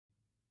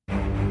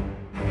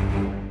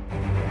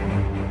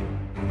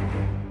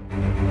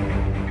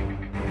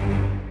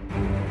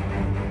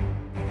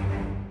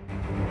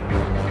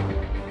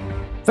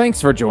Thanks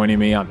for joining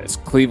me on this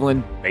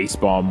Cleveland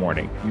baseball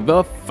morning.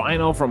 The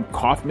final from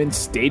Kauffman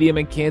Stadium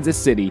in Kansas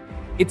City.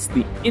 It's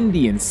the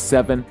Indians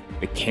 7,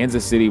 the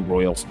Kansas City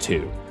Royals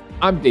 2.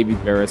 I'm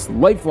David Barris,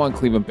 lifelong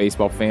Cleveland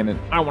baseball fan, and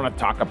I want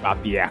to talk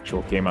about the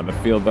actual game on the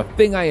field, the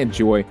thing I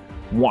enjoy,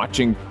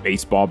 watching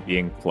baseball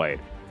being played.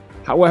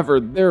 However,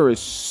 there is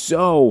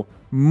so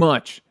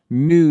much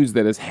news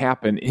that has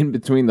happened in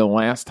between the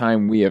last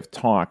time we have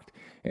talked.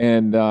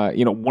 And,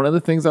 one of the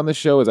things on the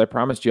show is I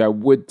promised you I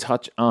would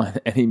touch on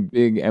any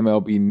big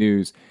MLB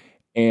news.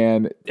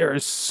 And there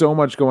is so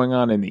much going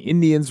on in the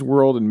Indians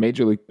world and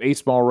Major League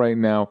Baseball right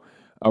now.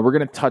 We're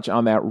going to touch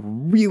on that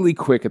really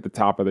quick at the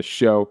top of the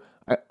show.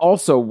 I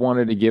also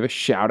wanted to give a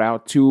shout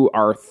out to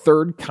our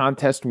third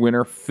contest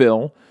winner,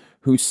 Phil,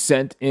 who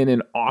sent in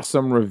an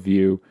awesome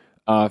review.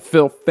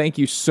 Phil, thank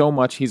you so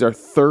much. He's our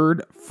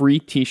third free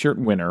t-shirt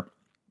winner.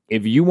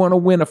 If you want to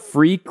win a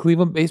free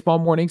Cleveland Baseball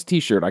Mornings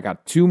t-shirt, I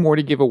got 2 more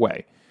to give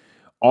away.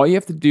 All you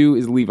have to do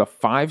is leave a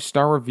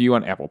 5-star review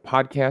on Apple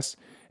Podcasts.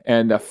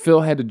 And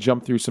Phil had to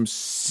jump through some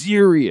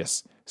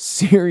serious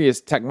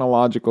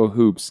technological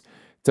hoops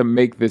to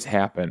make this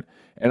happen.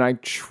 And I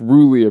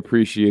truly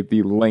appreciate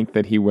the length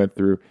that he went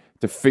through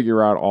to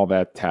figure out all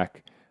that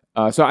tech.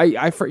 So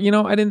I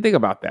didn't think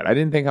about that. I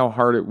didn't think how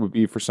hard it would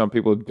be for some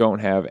people who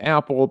don't have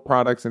Apple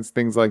products and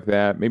things like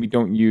that. Maybe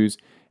don't use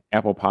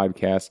Apple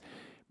Podcasts.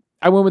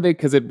 I went with it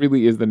because it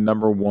really is the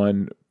number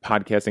one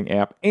podcasting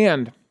app.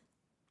 And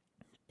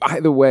by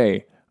the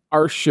way,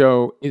 our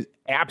show is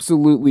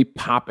absolutely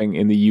popping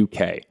in the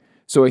UK.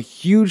 So a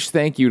huge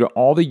thank you to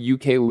all the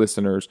UK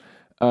listeners.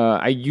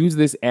 I use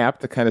this app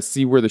to kind of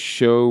see where the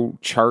show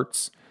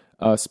charts,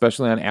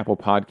 especially on Apple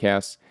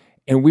Podcasts.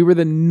 And we were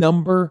the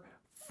number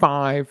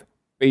 5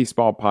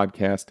 baseball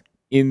podcast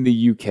in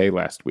the UK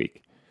last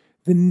week.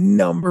 The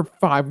number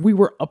 5. We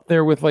were up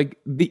there with like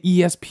the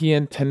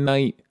ESPN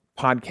Tonight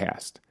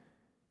podcast.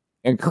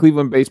 And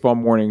Cleveland Baseball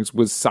Mornings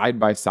was side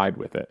by side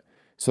with it.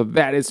 So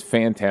that is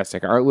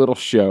fantastic. Our little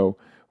show,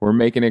 we're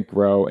making it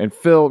grow. And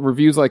Phil,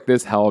 reviews like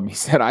this help. He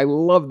said, I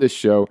love this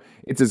show.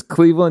 It's as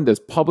Cleveland as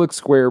Public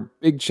Square,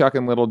 Big Chuck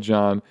and Little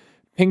John,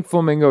 Pink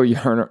Flamingo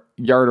yard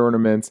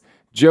ornaments,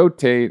 Joe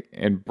Tate,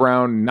 and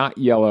brown, not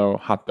yellow,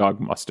 hot dog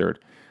mustard.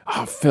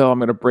 Oh, Phil, I'm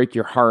going to break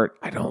your heart.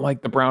 I don't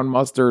like the brown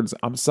mustards.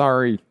 I'm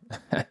sorry.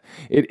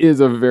 It is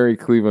a very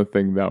Cleveland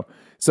thing, though.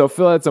 So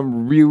Phil had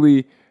some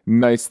really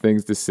nice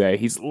things to say.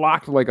 He's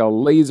locked like a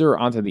laser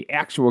onto the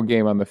actual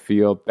game on the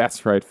field.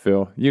 That's right,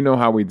 Phil. You know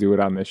how we do it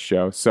on this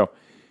show. So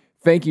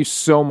thank you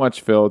so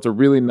much, Phil. It's a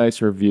really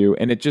nice review,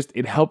 and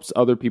it helps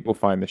other people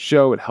find the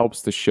show. It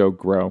helps the show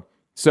grow.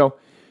 So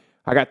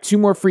I got 2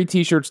 more free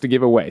t-shirts to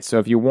give away. So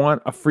if you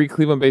want a free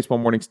Cleveland Baseball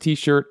Mornings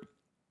t-shirt,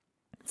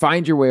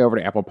 find your way over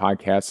to Apple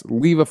Podcasts,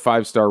 leave a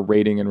 5-star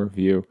rating and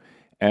review,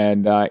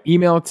 and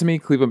email it to me,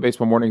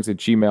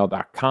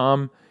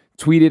 clevelandbaseballmornings@gmail.com.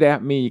 Tweet it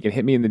at me. You can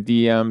hit me in the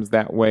DMs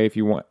that way if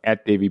you want,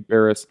 at Davey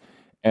Barris,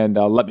 and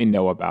let me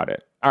know about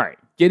it. All right,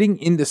 getting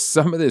into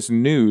some of this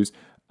news,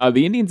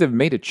 the Indians have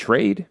made a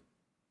trade.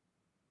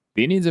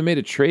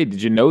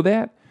 Did you know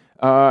that?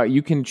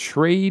 You can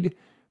trade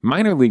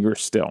minor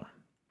leaguers still.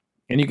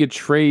 And you could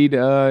trade,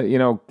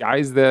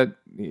 guys that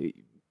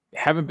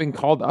haven't been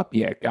called up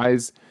yet.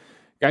 Guys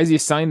you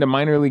signed to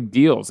minor league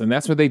deals. And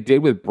that's what they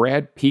did with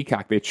Brad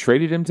Peacock. They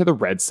traded him to the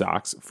Red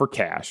Sox for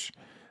cash.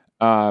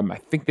 I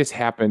think this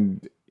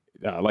happened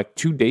like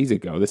 2 days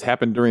ago. This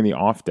happened during the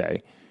off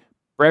day.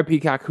 Brad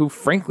Peacock, who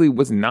frankly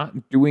was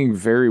not doing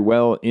very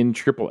well in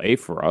AAA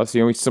for us.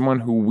 He's someone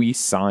who we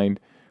signed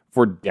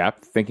for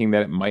depth, thinking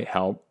that it might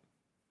help.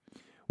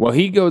 Well,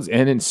 he goes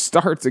in and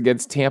starts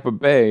against Tampa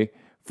Bay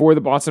for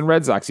the Boston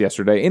Red Sox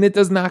yesterday, and it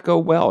does not go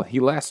well. He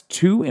lasts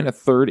 2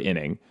 1/3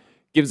 inning,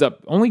 gives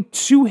up only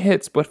 2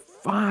 hits, but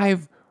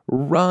 5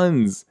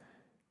 runs.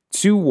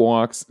 2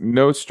 walks,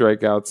 no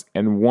strikeouts,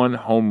 and 1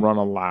 home run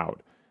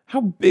allowed. How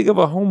big of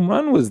a home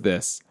run was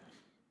this?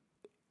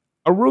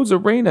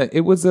 Arozarena,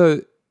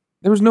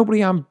 there was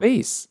nobody on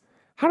base.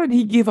 How did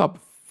he give up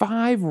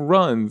 5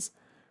 runs,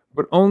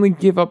 but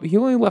he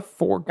only left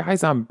 4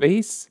 guys on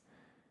base?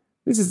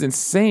 This is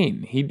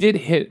insane. He did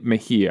hit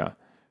Mejia,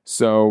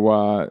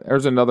 so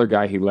there's another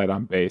guy he led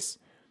on base.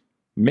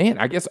 Man,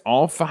 I guess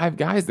all 5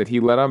 guys that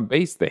he led on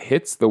base, the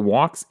hits, the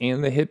walks,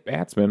 and the hit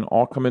batsman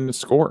all come in to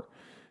score.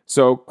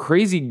 So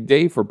crazy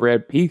day for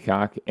Brad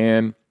Peacock,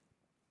 and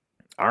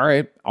all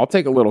right, I'll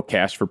take a little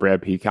cash for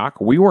Brad Peacock.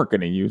 We weren't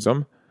going to use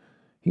him.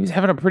 He was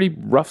having a pretty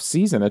rough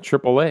season at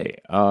AAA.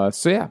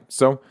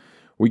 So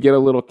we get a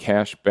little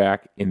cash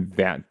back in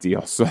that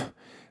deal. So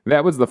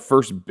that was the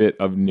first bit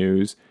of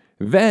news.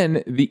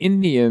 Then the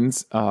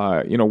Indians,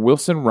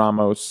 Wilson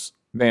Ramos,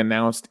 they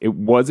announced it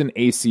was an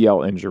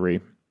ACL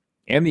injury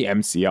and the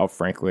MCL,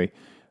 frankly.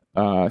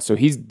 So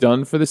he's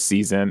done for the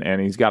season,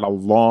 and he's got a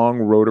long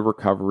road of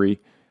recovery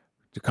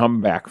to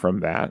come back from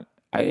that.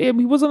 He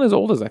wasn't as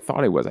old as I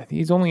thought he was. I think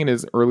he's only in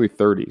his early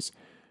 30s.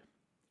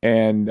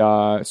 And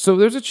so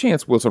there's a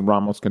chance Wilson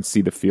Ramos can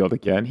see the field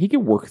again. He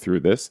can work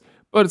through this,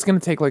 but it's going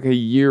to take like a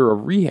year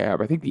of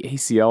rehab. I think the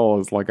ACL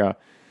is like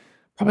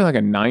probably like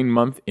a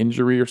 9-month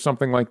injury or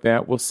something like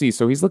that. We'll see.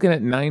 So he's looking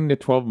at 9 to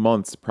 12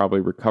 months probably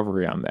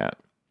recovery on that.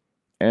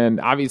 And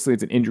obviously,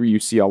 it's an injury you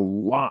see a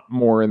lot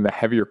more in the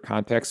heavier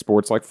contact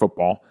sports like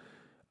football.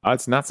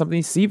 It's not something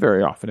you see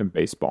very often in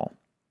baseball.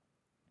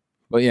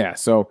 But yeah,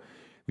 so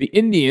the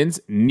Indians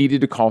needed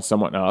to call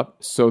someone up.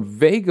 So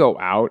they go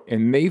out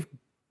and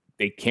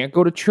they can't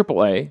go to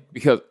AAA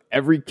because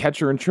every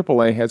catcher in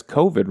AAA has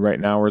COVID right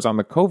now or is on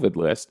the COVID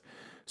list.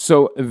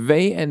 So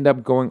they end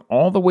up going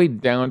all the way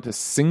down to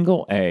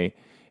Single A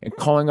and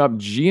calling up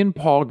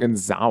Gianpaolo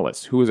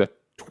Gonzalez, who was a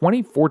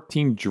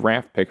 2014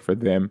 draft pick for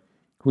them,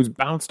 who's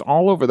bounced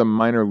all over the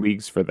minor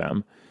leagues for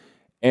them.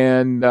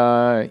 And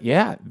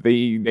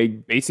they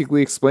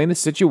basically explained the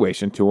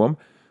situation to him.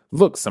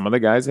 Look, some of the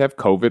guys have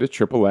COVID at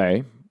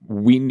AAA.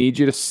 We need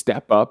you to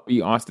step up,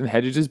 be Austin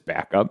Hedges'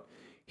 backup.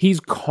 He's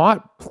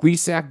caught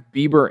Plesac,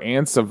 Bieber,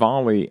 and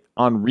Savali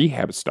on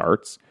rehab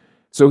starts.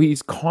 So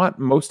he's caught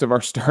most of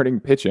our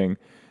starting pitching.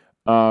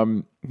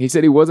 He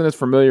said he wasn't as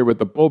familiar with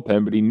the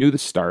bullpen, but he knew the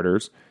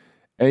starters.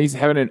 And he's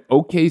having an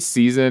okay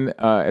season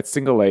at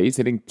Single A. He's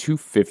hitting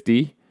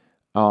 .250.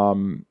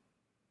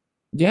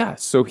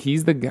 So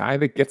he's the guy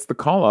that gets the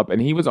call up, and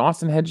he was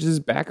Austin Hedges'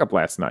 backup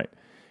last night.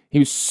 He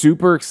was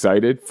super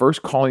excited.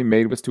 First call he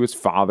made was to his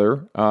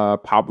father,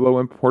 Pablo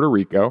in Puerto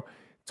Rico.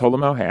 Told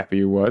him how happy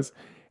he was.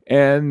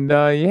 And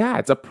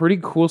it's a pretty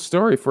cool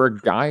story for a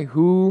guy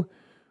who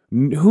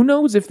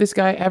knows if this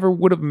guy ever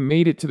would have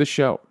made it to the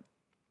show.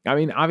 I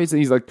mean, obviously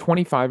he's like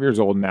 25 years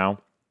old now,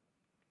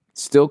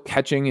 still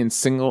catching in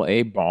Single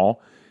A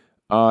ball,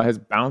 has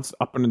bounced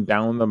up and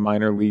down the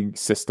minor league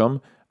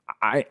system.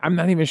 I'm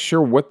not even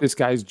sure what this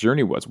guy's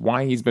journey was,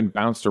 why he's been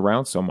bounced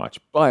around so much.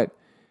 But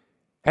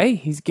hey,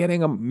 he's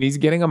getting a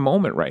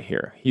moment right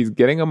here. He's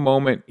getting a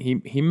moment.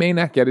 He may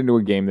not get into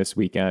a game this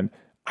weekend.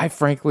 I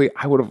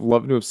would have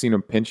loved to have seen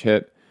him pinch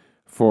hit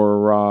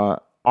for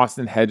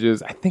Austin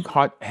Hedges. I think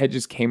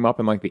Hedges came up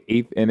in like the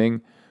 8th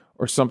inning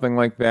or something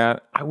like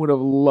that. I would have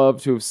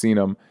loved to have seen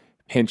him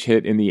pinch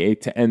hit in the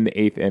 8th to end the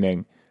 8th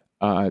inning.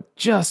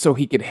 Just so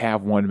he could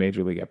have one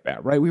major league at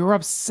bat, right? We were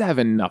up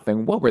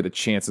 7-0. What were the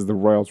chances the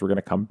Royals were going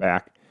to come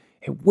back?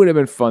 It would have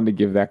been fun to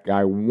give that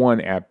guy one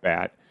at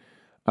bat.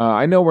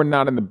 I know we're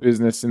not in the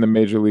business in the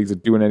major leagues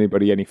of doing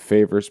anybody any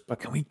favors, but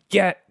can we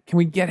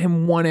get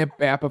him one at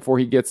bat before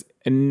he gets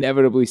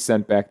inevitably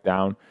sent back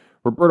down?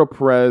 Roberto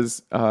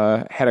Perez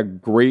had a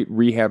great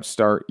rehab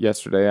start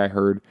yesterday, I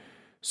heard.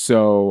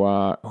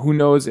 So who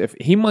knows if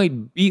he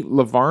might beat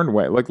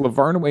Lavarnway. Like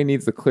Lavarnway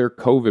needs to clear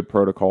COVID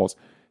protocols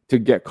to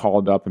get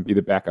called up and be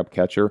the backup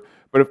catcher.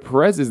 But if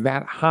Perez is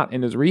that hot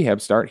in his rehab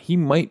start, he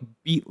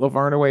might beat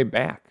Lavarnway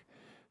back.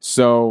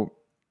 So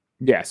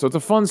it's a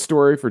fun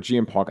story for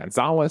Gianpaolo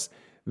Gonzalez.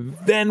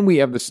 Then we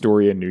have the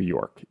story in New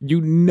York.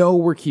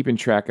 We're keeping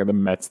track of the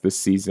Mets this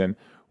season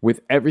with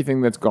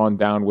everything that's gone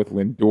down with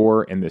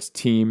Lindor and this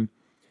team.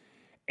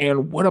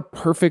 And what a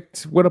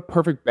perfect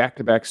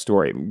back-to-back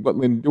story. What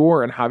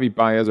Lindor and Javi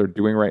Baez are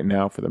doing right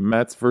now for the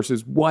Mets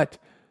versus what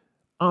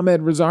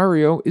Ahmed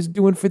Rosario is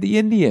doing for the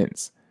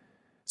Indians.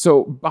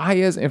 So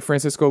Baez and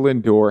Francisco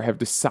Lindor have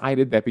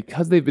decided that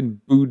because they've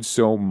been booed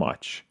so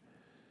much,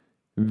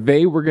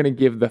 they were going to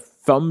give the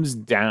thumbs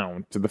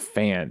down to the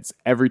fans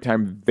every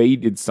time they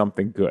did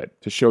something good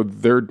to show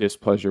their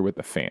displeasure with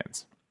the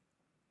fans.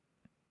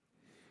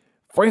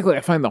 Frankly,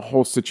 I find the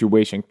whole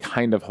situation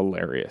kind of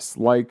hilarious.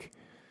 Like,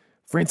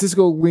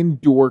 Francisco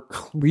Lindor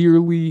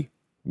clearly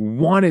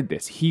wanted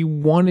this. He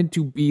wanted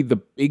to be the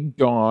big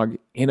dog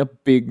in a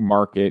big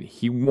market.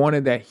 He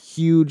wanted that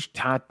huge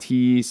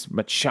Tatis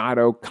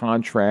Machado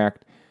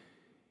contract.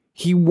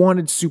 He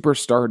wanted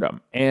superstardom.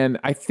 And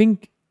I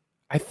think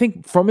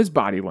from his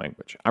body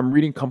language, I'm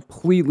reading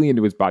completely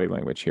into his body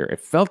language here. It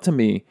felt to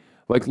me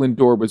like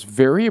Lindor was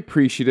very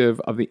appreciative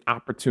of the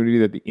opportunity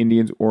that the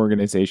Indians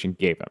organization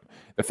gave him.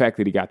 The fact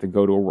that he got to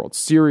go to a World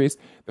Series,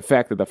 the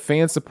fact that the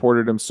fans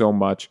supported him so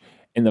much,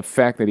 and the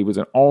fact that he was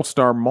an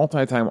all-star,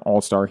 multi-time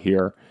all-star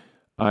here,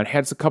 and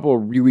had a couple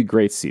of really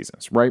great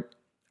seasons, right?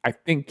 I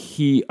think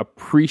he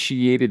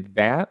appreciated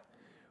that,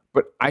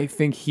 but I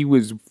think he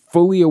was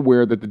fully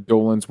aware that the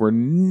Dolans were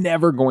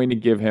never going to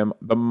give him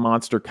the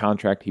monster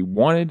contract he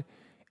wanted,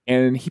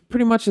 and he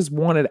pretty much just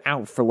wanted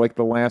out for like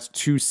the last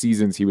 2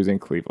 seasons he was in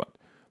Cleveland.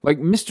 Like,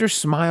 Mr.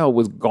 Smile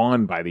was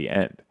gone by the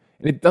end,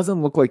 and it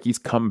doesn't look like he's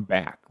come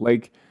back.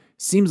 Like,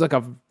 seems like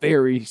a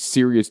very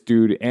serious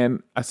dude,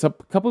 and a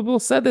couple of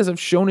people said this, have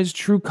shown his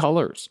true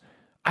colors.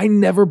 I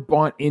never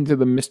bought into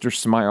the Mr.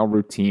 Smile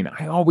routine.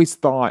 I always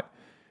thought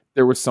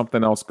there was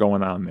something else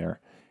going on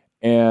there.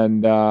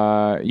 And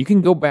you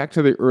can go back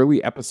to the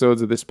early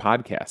episodes of this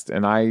podcast,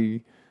 and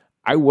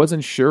I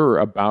wasn't sure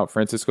about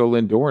Francisco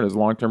Lindor and his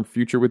long-term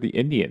future with the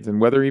Indians and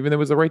whether even it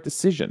was the right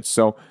decision.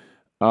 So,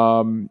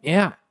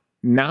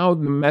 now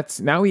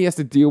he has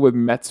to deal with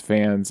Mets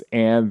fans,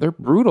 and they're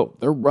brutal.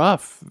 They're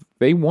rough.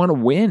 They want to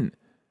win.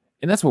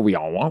 And that's what we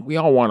all want. We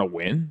all want to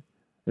win.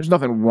 There's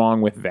nothing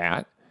wrong with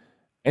that.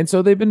 And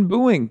so they've been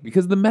booing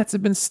because the Mets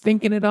have been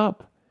stinking it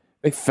up.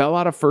 They fell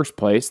out of first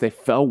place. They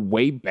fell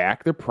way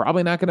back. They're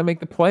probably not going to make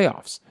the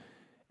playoffs.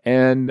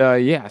 And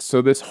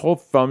so this whole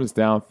thumbs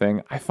down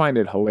thing, I find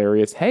it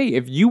hilarious. Hey,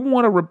 if you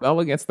want to rebel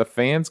against the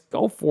fans,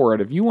 go for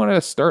it. If you want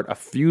to start a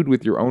feud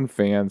with your own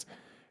fans,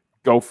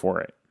 go for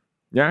it.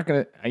 You're not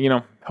going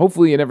to,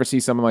 hopefully you never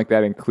see something like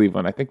that in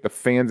Cleveland. I think the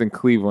fans in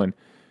Cleveland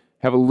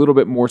have a little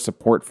bit more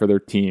support for their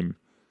team.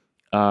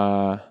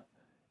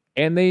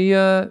 And they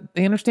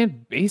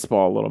understand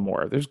baseball a little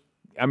more.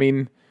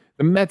 The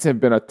Mets have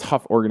been a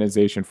tough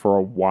organization for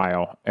a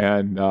while,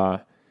 and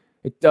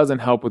it doesn't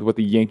help with what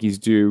the Yankees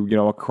do,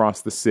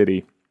 across the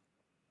city.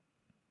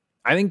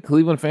 I think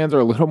Cleveland fans are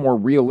a little more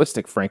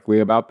realistic,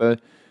 frankly, about the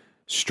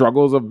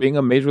struggles of being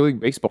a Major League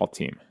Baseball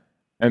team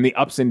and the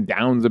ups and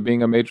downs of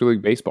being a Major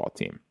League Baseball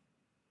team.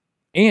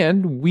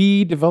 And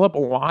we develop a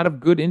lot of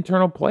good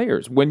internal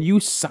players. When you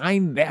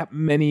sign that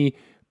many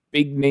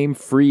big name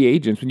free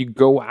agents, when you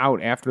go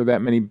out after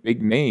that many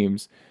big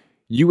names,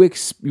 you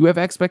have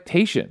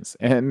expectations.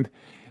 And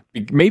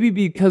maybe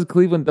because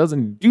Cleveland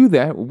doesn't do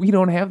that, we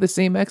don't have the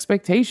same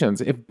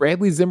expectations. If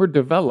Bradley Zimmer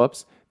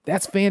develops,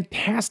 that's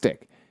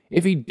fantastic.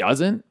 If he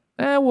doesn't,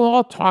 we'll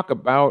all talk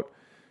about,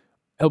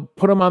 he'll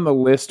put him on the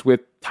list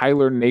with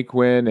Tyler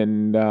Naquin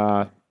and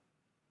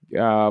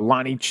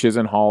Lonnie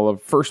Chisenhall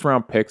of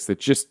first-round picks that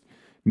just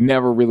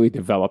never really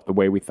developed the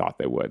way we thought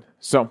they would.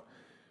 So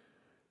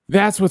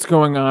that's what's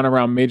going on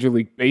around Major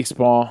League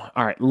Baseball.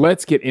 All right,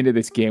 let's get into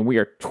this game. We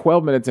are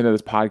 12 minutes into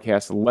this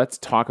podcast. Let's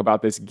talk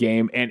about this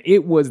game. And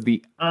it was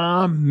the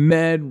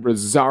Amed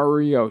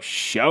Rosario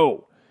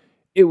show.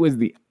 It was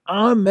the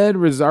Amed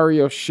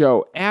Rosario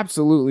show,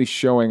 absolutely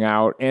showing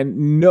out.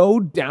 And no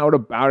doubt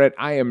about it,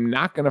 I am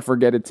not going to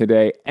forget it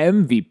today.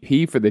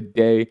 MVP for the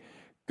day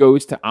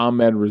goes to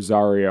Amed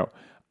Rosario.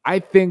 I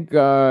think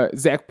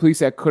Zach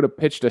Plesac could have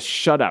pitched a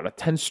shutout, a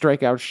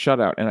 10-strikeout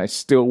shutout, and I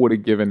still would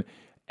have given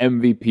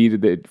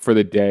MVP for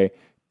the day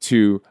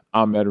to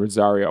Amed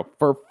Rosario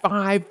for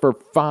 5 for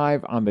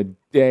 5 on the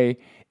day,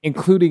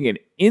 including an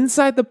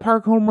inside the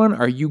park home run.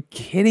 Are you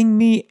kidding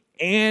me?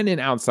 And an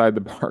outside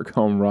the park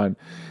home run.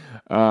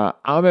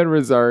 Amed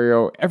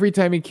Rosario, every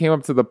time he came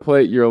up to the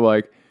plate, you're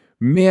like,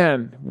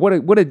 man,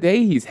 what a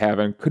day he's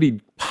having. Could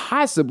he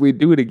possibly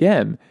do it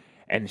again?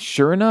 And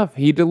sure enough,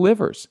 he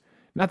delivers.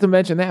 Not to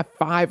mention that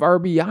 5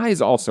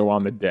 RBIs also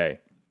on the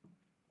day.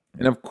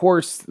 And of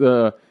course,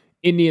 the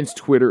Indians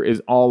Twitter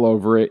is all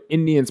over it.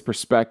 Indians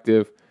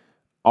Perspective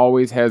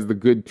always has the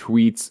good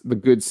tweets, the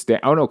good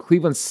stat. Oh no,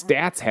 Cleveland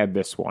Stats had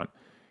this one.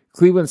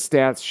 Cleveland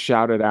Stats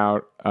shouted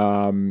out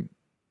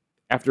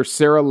after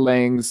Sarah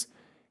Langs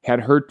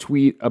had her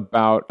tweet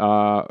about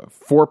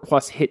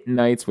 4+ hit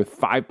nights with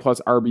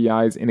 5+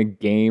 RBIs in a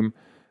game.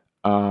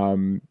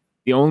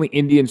 The only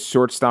Indian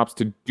shortstops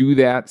to do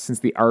that since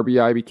the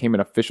RBI became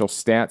an official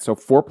stat. So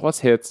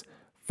 4+ hits,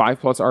 5+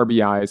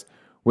 RBIs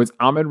was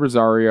Amed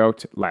Rosario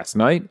last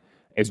night.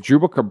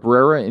 Asdrubal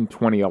Cabrera in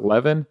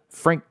 2011.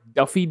 Frank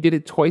Duffy did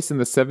it twice in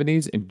the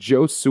 70s. And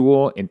Joe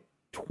Sewell in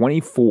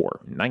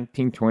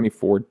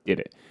 1924 did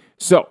it.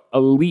 So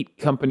elite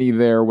company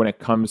there when it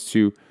comes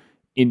to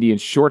Indian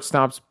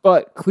shortstops.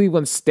 But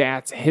Cleveland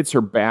Stats hits her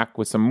back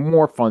with some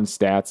more fun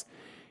stats.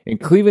 In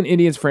Cleveland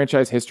Indians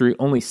franchise history,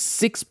 only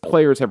 6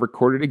 players have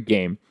recorded a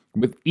game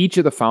with each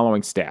of the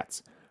following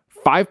stats: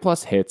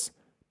 5+ hits,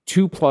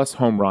 2+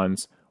 home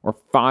runs, or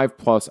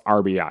 5+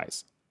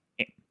 RBIs.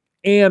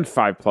 And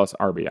 5+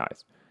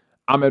 RBIs.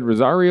 Amed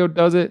Rosario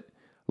does it.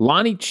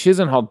 Lonnie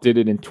Chisenhall did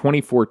it in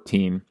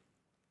 2014.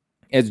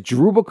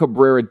 Asdrubal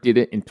Cabrera did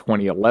it in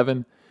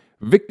 2011.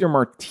 Victor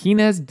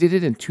Martinez did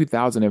it in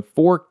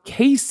 2004.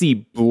 Casey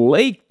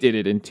Blake did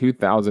it in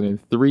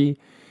 2003.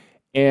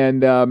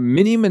 And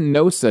Minnie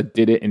Minoso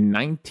did it in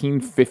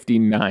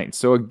 1959.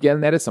 So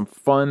again, that is some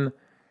fun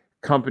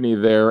company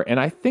there. And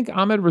I think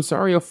Amed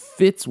Rosario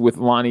fits with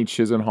Lonnie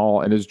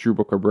Chisenhall and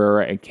Asdrubal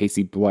Cabrera and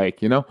Casey Blake.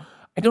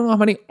 I don't know how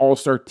many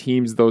all-star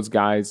teams those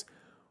guys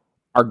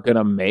are going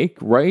to make,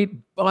 right?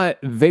 But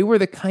they were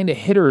the kind of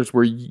hitters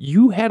where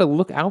you had to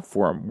look out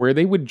for them, where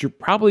they would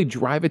probably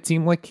drive a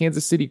team like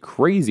Kansas City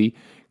crazy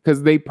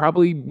because they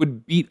probably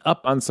would beat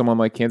up on someone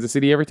like Kansas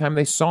City every time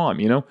they saw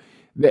him,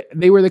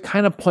 They were the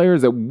kind of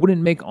players that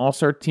wouldn't make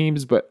all-star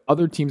teams, but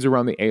other teams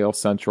around the AL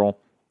Central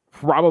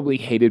probably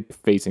hated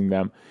facing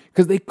them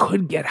because they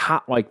could get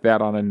hot like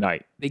that on a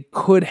night. They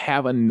could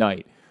have a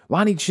night.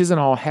 Lonnie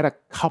Chisenhall had a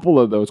couple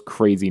of those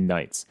crazy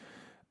nights.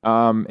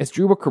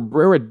 Asdrubal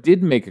Cabrera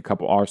did make a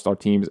couple all-star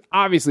teams.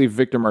 Obviously,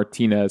 Victor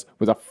Martinez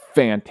was a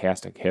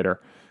fantastic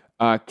hitter.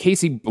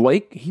 Casey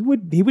Blake, he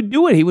would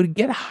do it. He would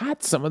get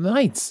hot some of the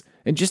nights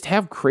and just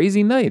have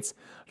crazy nights.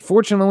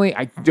 Fortunately,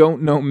 I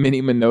don't know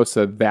Minnie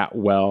Minoso that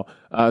well.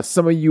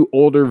 Some of you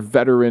older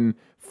veteran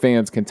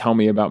fans can tell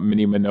me about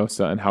Minnie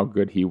Minoso and how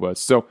good he was.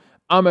 So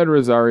Amed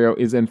Rosario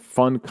is in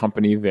fun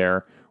company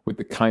there with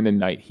the kind of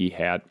night he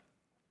had.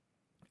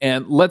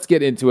 And let's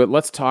get into it.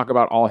 Let's talk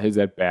about all his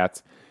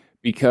at-bats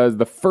because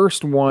the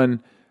first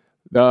one,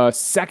 the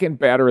second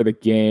batter of the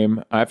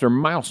game, after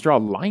Miles Straw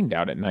lined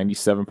out at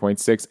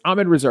 97.6,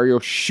 Amed Rosario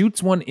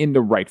shoots one into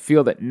right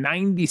field at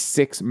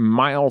 96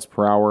 miles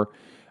per hour.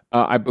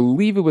 I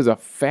believe it was a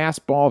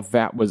fastball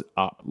that was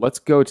up. Let's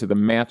go to the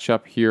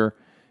matchup here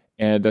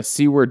and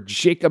see where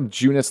Jacob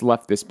Junis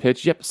left this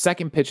pitch. Yep,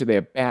 second pitch of the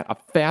at bat, a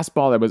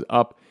fastball that was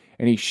up,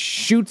 and he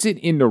shoots it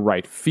into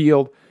right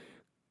field.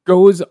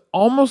 Goes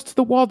almost to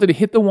the wall. Did it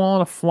hit the wall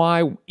on a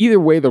fly? Either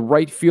way, the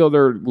right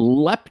fielder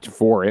leapt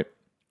for it.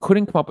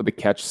 Couldn't come up with the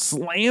catch.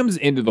 Slams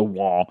into the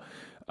wall.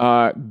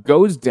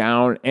 Goes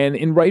down. And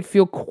in right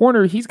field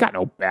corner, he's got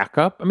no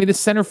backup. I mean, the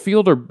center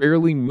fielder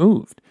barely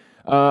moved.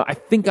 I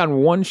think on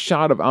one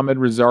shot of Ahmed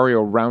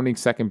Rosario rounding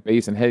second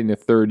base and heading to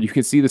third, you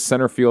can see the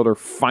center fielder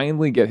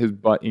finally get his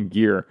butt in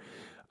gear.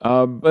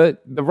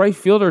 But the right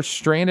fielder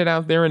stranded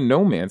out there in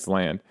no man's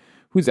land.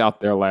 Who's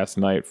out there last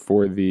night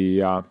for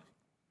the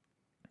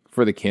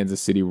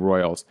Kansas City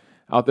Royals?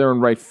 Out there in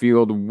right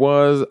field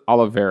was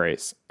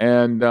Olivares.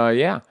 And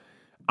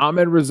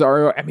Ahmed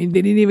Rosario, I mean,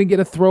 they didn't even get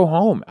a throw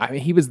home. I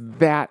mean, he was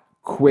that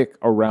quick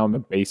around the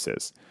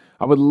bases.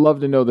 I would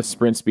love to know the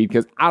sprint speed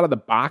because out of the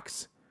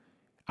box,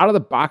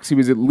 he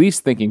was at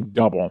least thinking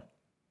double.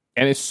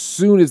 And as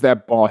soon as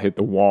that ball hit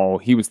the wall,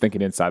 he was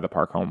thinking inside the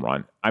park home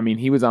run. I mean,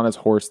 he was on his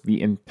horse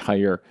the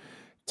entire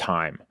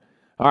time.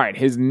 All right,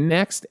 his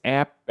next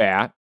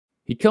at-bat,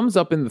 he comes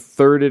up in the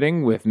third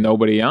inning with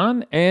nobody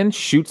on and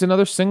shoots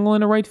another single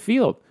into right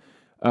field.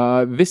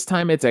 This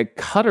time it's a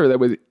cutter that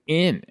was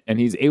in, and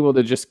he's able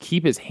to just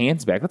keep his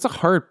hands back. That's a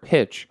hard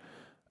pitch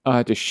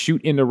to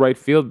shoot into right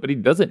field, but he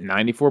does it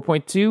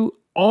 94.2,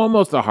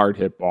 almost a hard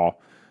hit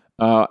ball.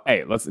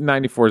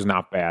 94 is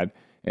not bad,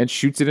 and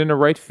shoots it into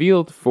right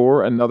field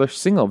for another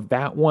single.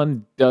 That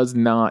one does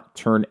not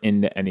turn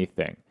into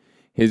anything.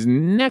 His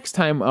next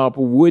time up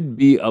would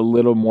be a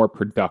little more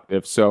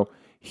productive, so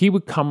he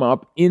would come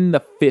up in the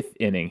fifth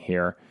inning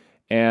here.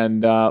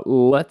 And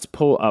let's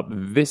pull up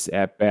this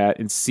at-bat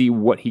and see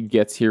what he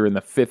gets here in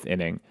the fifth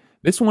inning.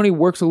 This one, he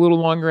works a little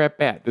longer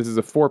at-bat. This is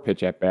a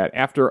 4-pitch at-bat.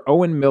 After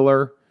Owen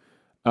Miller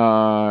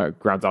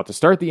grounds out to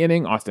start the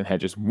inning, Austin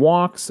Hedges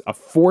walks. A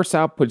force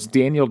out puts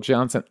Daniel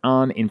Johnson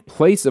on in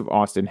place of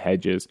Austin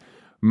Hedges.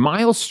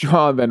 Miles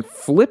Straw then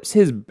flips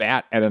his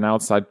bat at an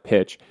outside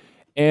pitch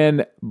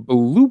and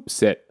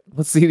bloops it.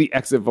 Let's see the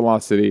exit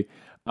velocity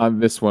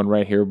on this one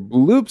right here.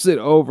 Bloops it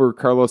over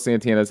Carlos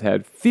Santana's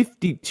head.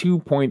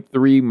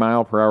 52.3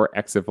 mile per hour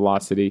exit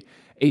velocity.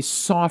 A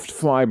soft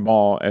fly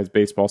ball, as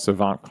Baseball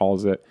Savant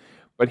calls it.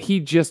 But he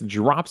just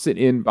drops it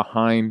in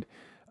behind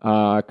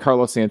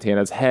Carlos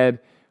Santana's head.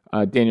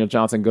 Daniel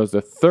Johnson goes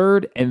to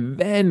third. And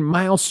then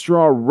Miles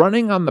Straw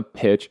running on the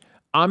pitch.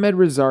 Ahmed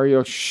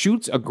Rosario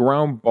shoots a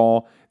ground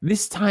ball,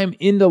 this time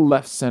into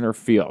left center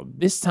field.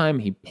 This time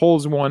he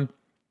pulls one.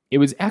 It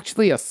was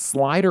actually a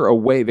slider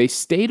away. They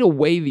stayed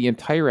away the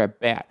entire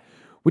at-bat,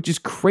 which is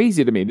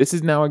crazy to me. This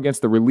is now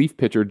against the relief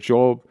pitcher,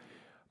 Joel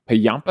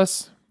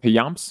Payamps.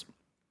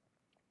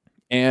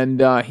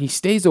 And he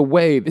stays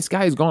away. This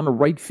guy has gone to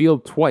right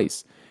field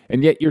twice,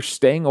 and yet you're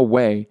staying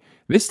away.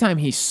 This time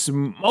he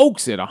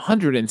smokes it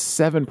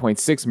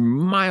 107.6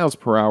 miles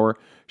per hour,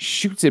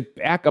 shoots it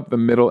back up the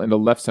middle into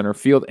left center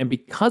field, and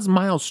because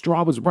Miles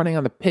Straw was running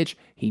on the pitch,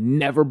 he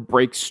never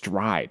breaks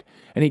stride.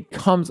 And he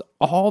comes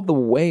all the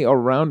way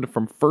around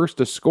from first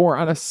to score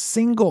on a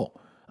single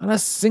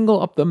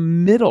up the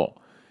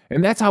middle.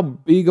 And that's how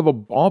big of a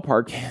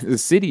ballpark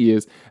Kansas City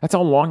is. That's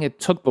how long it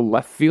took the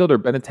left fielder,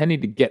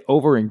 Benintendi, to get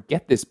over and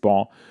get this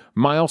ball.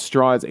 Miles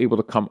Straw is able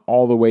to come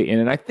all the way in,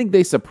 and I think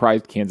they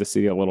surprised Kansas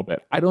City a little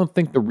bit. I don't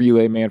think the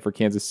relay man for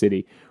Kansas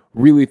City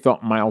really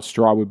thought Miles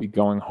Straw would be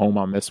going home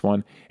on this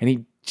one, and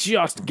he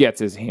just gets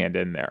his hand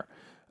in there.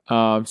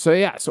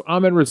 So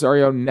Ahmed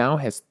Rosario now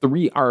has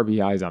 3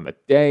 RBIs on the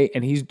day,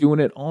 and he's doing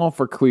it all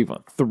for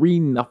Cleveland.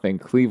 3-0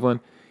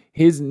 Cleveland.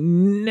 His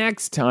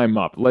next time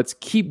up, let's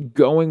keep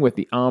going with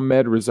the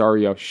Ahmed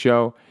Rosario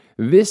show.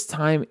 This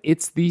time,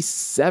 it's the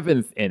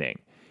 7th inning.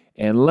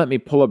 And let me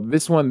pull up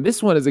this one.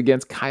 This one is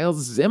against Kyle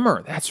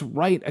Zimmer. That's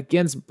right,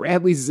 against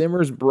Bradley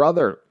Zimmer's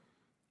brother.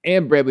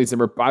 And Bradley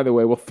Zimmer, by the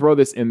way, we'll throw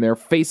this in there,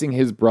 facing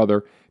his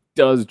brother,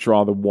 does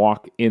draw the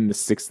walk in the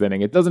 6th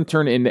inning. It doesn't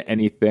turn into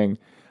anything.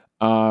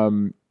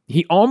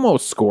 He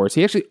almost scores.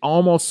 He actually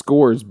almost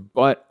scores,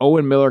 but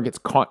Owen Miller gets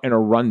caught in a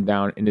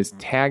rundown and is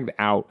tagged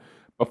out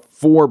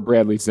before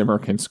Bradley Zimmer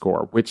can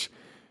score, which,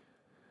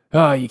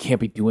 you can't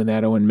be doing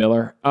that, Owen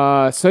Miller.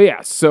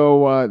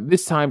 So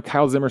this time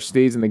Kyle Zimmer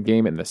stays in the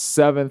game in the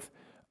 7th.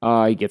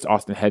 He gets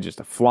Austin Hedges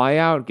to fly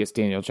out, gets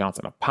Daniel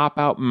Johnson to pop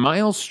out.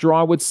 Miles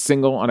Straw would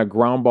single on a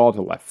ground ball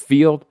to left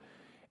field,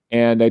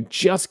 and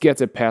just gets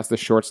it past the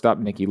shortstop,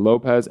 Nicky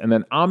Lopez. And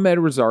then Ahmed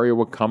Rosario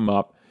will come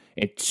up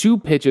and 2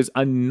 pitches,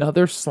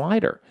 another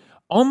slider,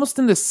 almost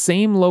in the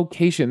same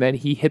location that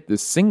he hit the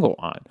single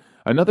on.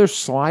 Another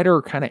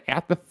slider kind of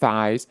at the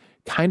thighs,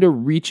 kind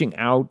of reaching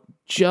out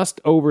just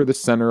over the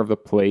center of the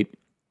plate.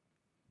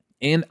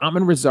 And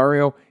Ahmed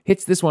Rosario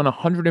hits this one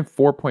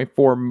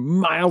 104.4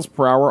 miles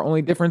per hour.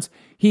 Only difference,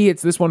 he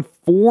hits this one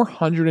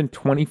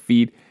 420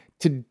 feet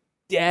to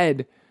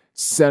dead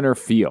center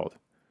field.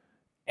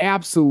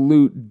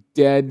 Absolute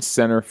dead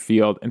center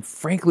field. And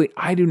frankly,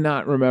 I do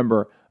not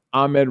remember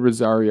Ahmed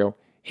Rosario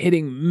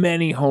hitting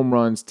many home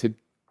runs to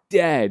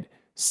dead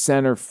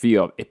center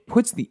field. It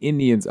puts the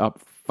Indians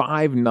up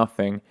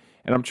 5-0.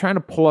 And I'm trying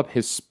to pull up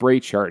his spray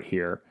chart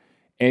here.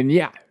 And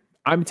yeah,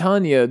 I'm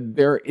telling you,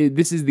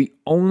 this is the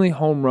only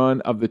home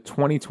run of the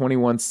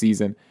 2021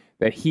 season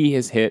that he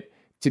has hit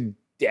to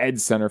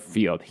dead center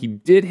field. He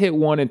did hit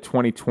one in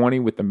 2020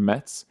 with the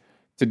Mets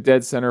to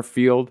dead center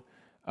field.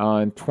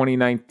 In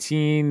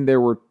 2019, there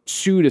were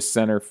 2 to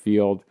center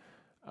field.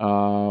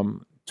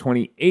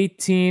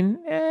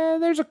 2018,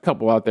 there's a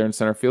couple out there in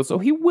center field, so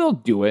he will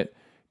do it.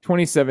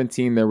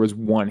 2017, there was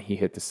 1 he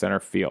hit to center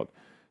field.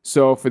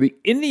 So for the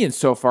Indians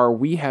so far,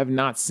 we have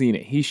not seen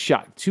it. He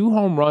shot 2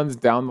 home runs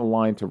down the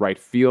line to right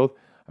field.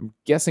 I'm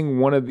guessing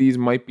one of these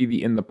might be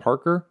the in the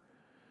Parker.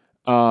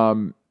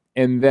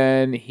 And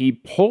then he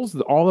pulls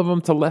all of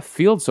them to left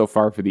field so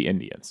far for the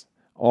Indians,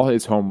 all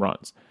his home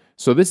runs.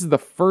 So this is the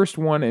first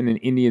one in an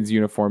Indians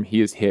uniform he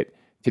has hit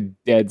to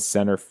dead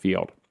center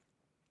field.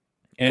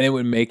 And it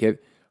would make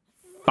it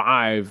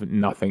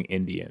 5-0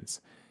 Indians.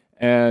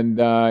 And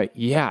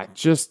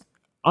just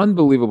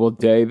unbelievable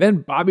day. Then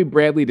Bobby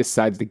Bradley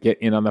decides to get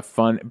in on the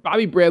fun.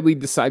 Bobby Bradley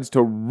decides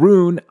to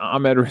ruin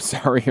Ahmed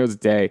Rosario's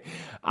day.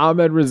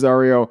 Ahmed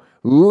Rosario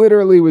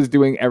literally was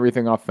doing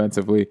everything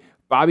offensively.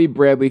 Bobby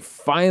Bradley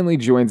finally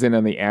joins in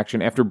on the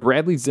action after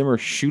Bradley Zimmer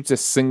shoots a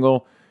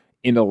single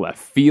into left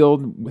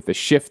field with a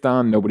shift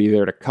on, nobody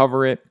there to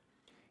cover it.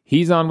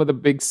 He's on with a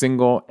big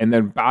single, and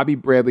then Bobby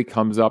Bradley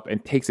comes up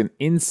and takes an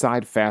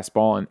inside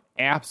fastball and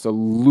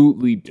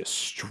absolutely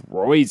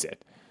destroys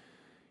it.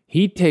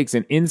 He takes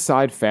an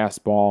inside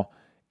fastball,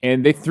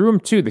 and they threw him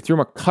two. They threw him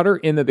a cutter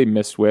in that they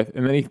missed with,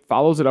 and then he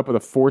follows it up with a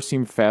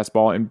four-seam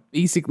fastball in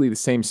basically the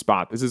same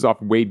spot. This is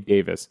off Wade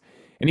Davis.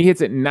 And he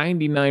hits it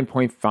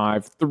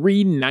 99.5,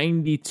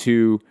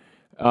 392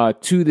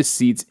 to the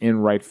seats in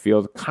right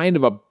field. Kind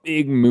of a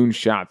big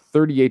moonshot,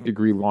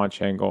 38-degree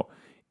launch angle.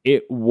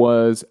 It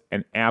was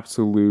an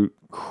absolute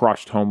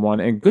crushed home run.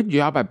 And good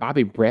job by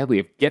Bobby Bradley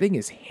of getting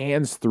his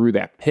hands through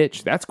that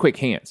pitch. That's quick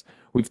hands.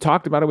 We've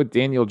talked about it with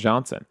Daniel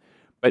Johnson.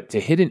 But to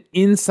hit an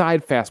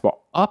inside fastball,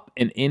 up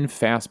and in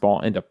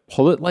fastball, and to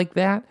pull it like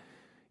that,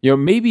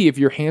 maybe if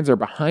your hands are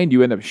behind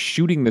you, end up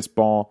shooting this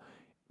ball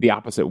the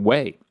opposite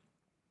way.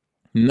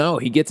 No,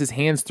 he gets his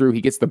hands through,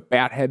 he gets the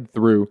bat head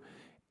through,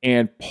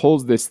 and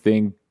pulls this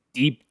thing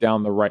deep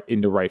down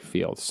into right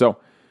field. So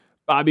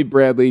Bobby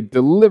Bradley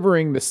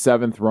delivering the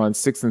 6th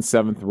and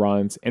 7th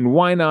runs, and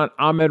why not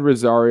Ahmed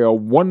Rosario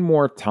one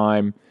more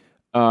time,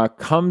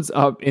 comes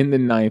up in the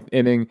 9th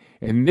inning,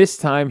 and this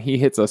time he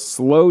hits a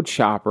slow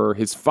chopper,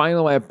 his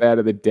final at-bat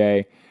of the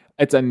day.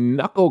 It's a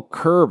knuckle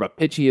curve, a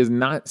pitch he has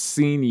not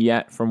seen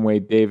yet from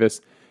Wade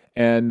Davis.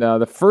 And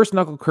the first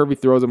knuckle curve he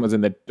throws him was in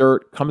the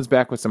dirt, comes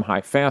back with some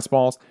high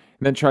fastballs,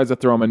 and then tries to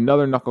throw him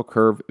another knuckle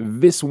curve.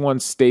 This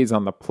one stays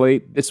on the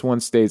plate. This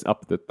one stays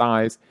up the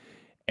thighs.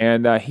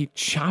 And he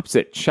chops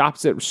it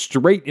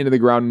straight into the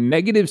ground.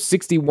 Negative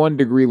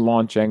 61-degree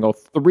launch angle,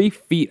 3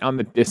 feet on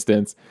the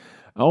distance.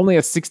 Only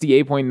a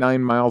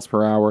 68.9 miles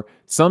per hour.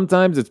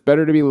 Sometimes it's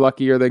better to be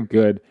luckier than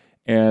good.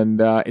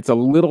 And it's a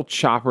little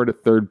chopper to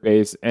third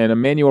base. And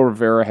Emmanuel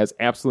Rivera has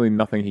absolutely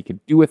nothing he can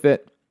do with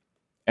it.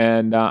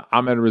 And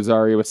Ahmed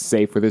Rosario was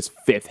safe with his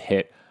 5th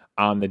hit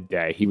on the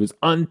day. He was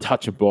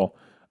untouchable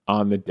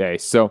on the day.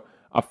 So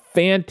a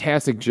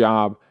fantastic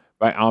job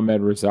by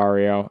Ahmed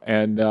Rosario.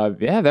 And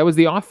that was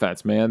the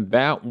offense, man.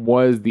 That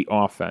was the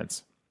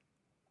offense.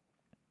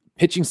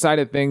 Pitching side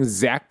of things,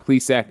 Zach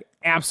Plesac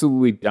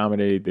absolutely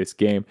dominated this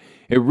game.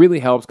 It really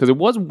helps because it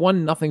was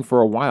 1-0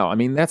 for a while. I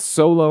mean, that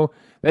solo,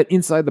 that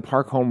inside the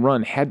park home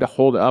run had to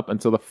hold up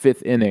until the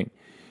 5th inning.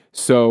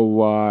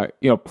 So,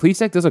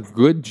 Plesac does a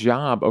good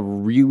job of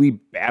really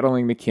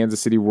battling the Kansas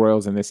City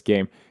Royals in this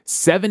game.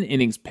 7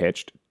 innings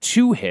pitched,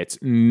 2 hits,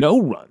 no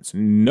runs,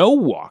 no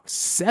walks,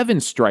 7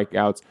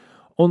 strikeouts,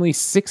 only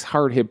 6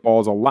 hard hit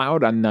balls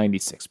allowed on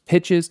 96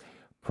 pitches.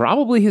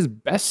 Probably his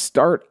best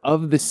start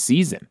of the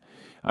season.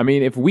 I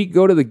mean, if we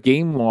go to the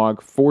game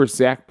log for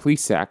Zach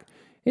Plesac,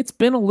 it's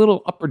been a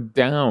little up or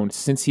down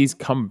since he's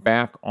come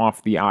back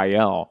off the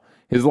IL.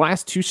 His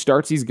last 2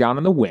 starts he's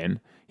gotten the win.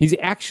 He's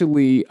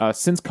actually,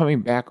 since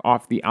coming back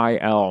off the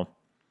IL,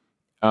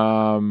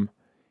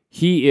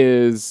 he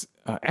is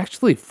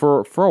actually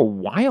for a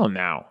while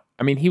now.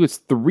 I mean, he was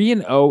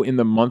 3-0 in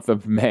the month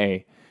of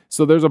May.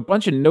 So there's a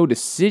bunch of no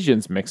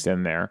decisions mixed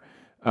in there.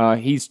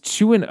 He's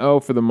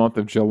 2-0 for the month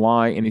of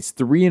July, and he's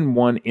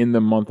 3-1 in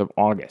the month of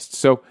August.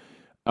 So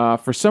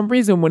for some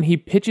reason, when he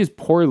pitches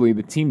poorly,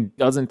 the team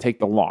doesn't take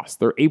the loss.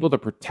 They're able to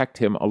protect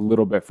him a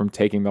little bit from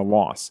taking the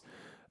loss.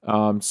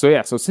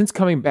 So since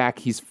coming back,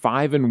 he's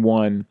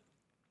 5-1.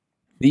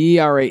 The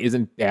ERA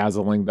isn't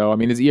dazzling, though. I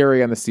mean, his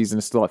ERA on the season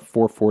is still at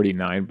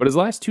 4.49, but his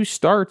last 2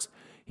 starts,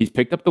 he's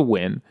picked up the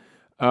win.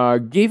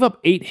 Gave up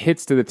 8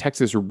 hits to the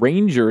Texas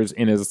Rangers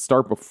in his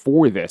start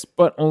before this,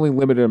 but only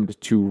limited him to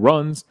 2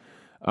 runs.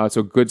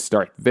 So good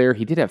start there.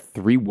 He did have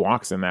 3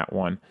 walks in that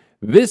one.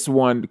 This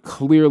one,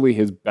 clearly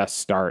his best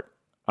start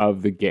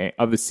of the game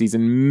of the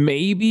season.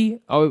 Maybe,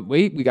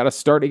 we got to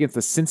start against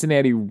the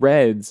Cincinnati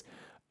Reds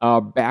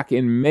back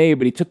in May,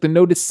 but he took the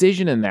no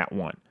decision in that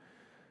one.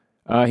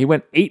 He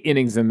went 8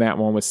 innings in that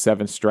one with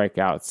 7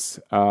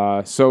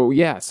 strikeouts.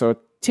 So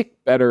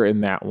tick better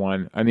in that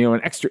one, and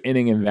an extra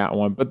inning in that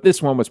one, but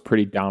this one was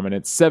pretty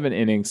dominant. 7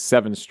 innings,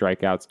 7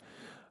 strikeouts.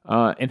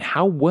 And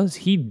how was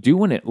he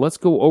doing it? Let's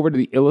go over to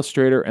the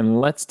Illustrator and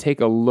let's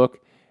take a look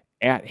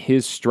at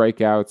his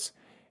strikeouts.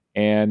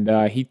 And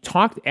he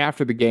talked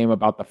after the game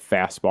about the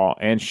fastball,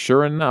 and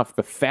sure enough,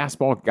 the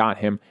fastball got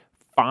him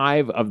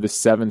 5 of the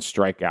 7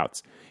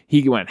 strikeouts.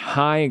 He went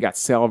high and got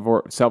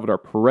Salvador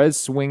Perez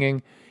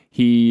swinging.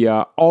 He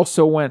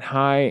also went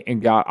high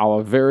and got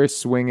Olivares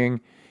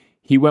swinging.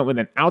 He went with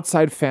an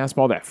outside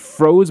fastball that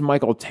froze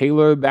Michael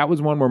Taylor. That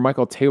was one where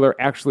Michael Taylor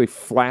actually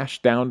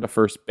flashed down to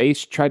first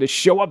base, tried to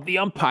show up the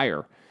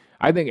umpire.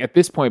 I think at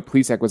this point,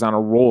 Plesac was on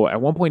a roll.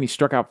 At one point, he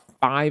struck out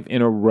 5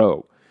 in a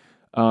row.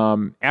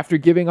 After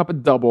giving up a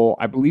double,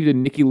 I believe to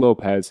Nicky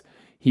Lopez,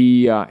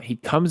 he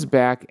comes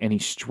back and he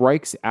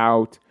strikes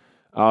out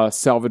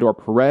Salvador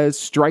Perez,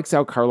 strikes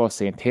out Carlos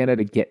Santana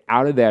to get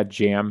out of that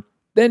jam,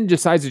 then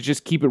decides to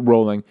just keep it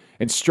rolling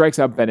and strikes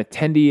out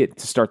Benintendi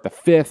to start the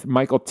 5th,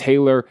 Michael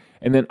Taylor,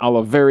 and then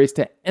Olivares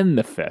to end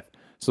the 5th.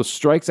 So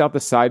strikes out the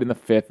side in the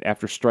 5th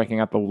after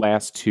striking out the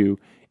last 2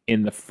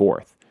 in the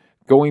 4th.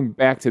 Going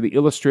back to the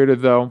Illustrator,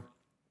 though,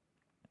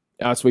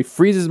 so he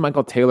freezes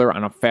Michael Taylor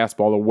on a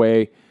fastball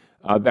away.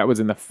 That was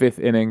in the 5th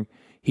inning.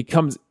 He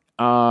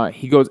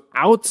goes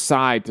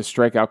outside to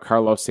strike out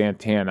Carlos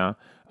Santana,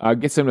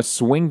 gets him to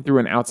swing through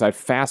an outside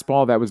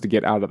fastball. That was to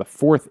get out of the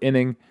 4th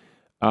inning.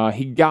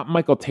 He got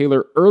Michael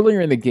Taylor earlier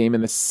in the game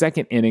in the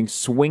 2nd inning,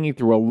 swinging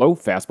through a low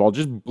fastball,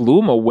 just blew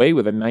him away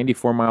with a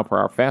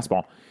 94-mile-per-hour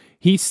fastball.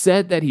 He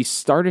said that he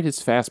started his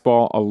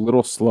fastball a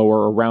little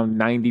slower, around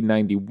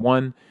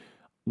 90-91.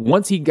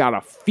 Once he got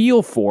a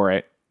feel for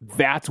it,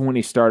 that's when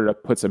he started to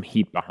put some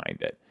heat behind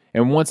it.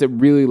 And once it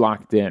really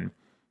locked in,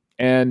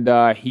 and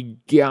he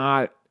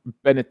got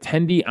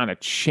Benintendi on a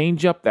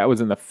changeup. That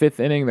was in the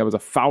 5th inning. That was a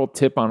foul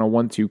tip on a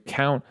 1-2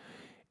 count.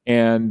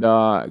 And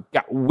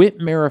got Whit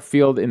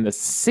Merrifield in the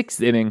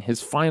 6th inning,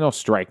 his final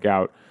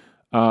strikeout,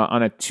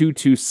 on a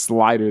 2-2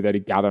 slider that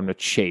he got him to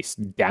chase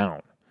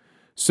down.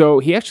 So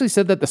he actually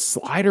said that the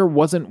slider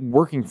wasn't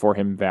working for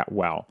him that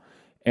well.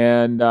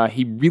 And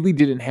he really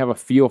didn't have a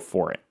feel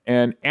for it.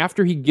 And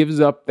after he gives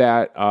up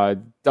that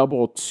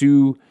double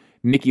to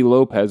Nicky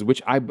Lopez,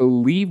 which I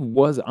believe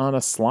was on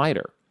a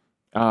slider.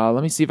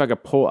 Let me see if I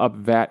could pull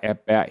up that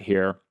at bat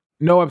here.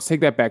 No, let's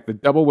take that back. The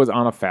double was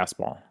on a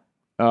fastball.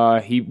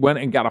 He went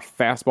and got a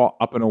fastball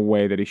up and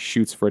away that he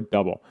shoots for a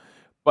double.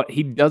 But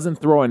he doesn't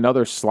throw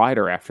another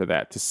slider after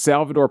that. To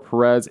Salvador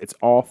Perez, it's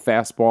all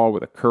fastball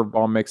with a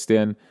curveball mixed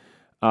in.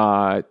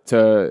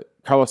 To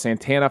Carlos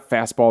Santana,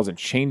 fastballs and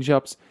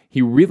changeups.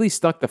 He really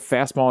stuck the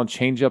fastball and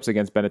changeups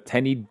against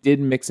Benintendi. Did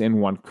mix in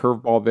one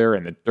curveball there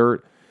in the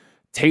dirt.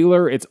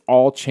 Taylor, it's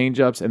all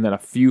changeups and then a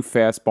few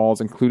fastballs,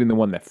 including the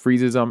one that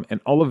freezes them.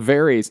 And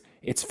Olivares,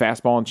 it's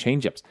fastball and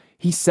changeups.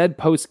 He said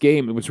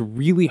post-game it was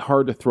really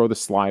hard to throw the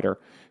slider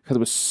because it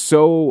was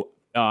so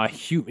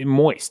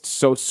moist,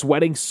 so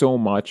sweating so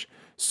much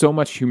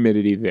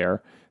humidity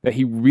there that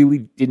he really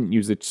didn't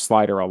use the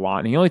slider a lot.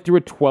 And he only threw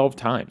it 12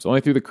 times,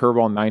 only threw the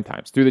curveball 9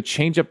 times. Threw the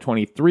changeup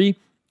 23,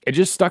 it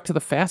just stuck to the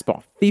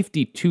fastball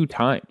 52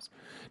 times.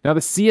 Now,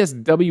 the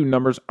CSW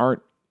numbers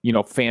aren't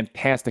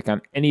fantastic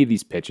on any of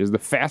these pitches. The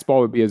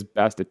fastball would be his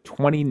best at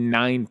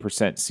 29%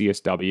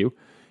 CSW.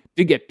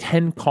 Did get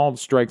 10 called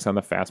strikes on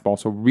the fastball,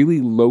 so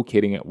really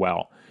locating it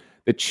well.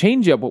 The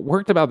changeup, what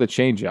worked about the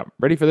changeup,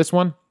 ready for this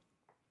one?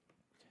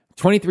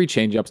 23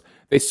 changeups.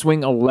 They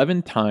swing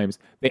 11 times.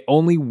 They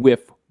only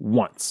whiff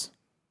once.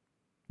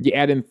 You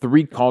add in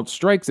 3 called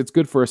strikes, it's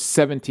good for a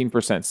 17%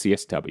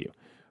 CSW.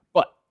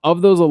 But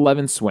of those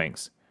 11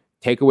 swings,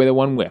 take away the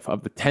 1 whiff.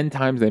 Of the 10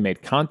 times they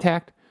made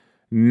contact,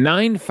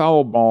 9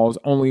 foul balls,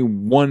 only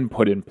 1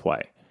 put in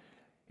play.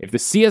 If the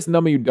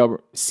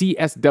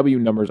CSW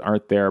numbers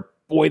aren't there,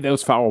 boy,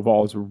 those foul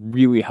balls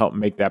really help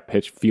make that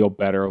pitch feel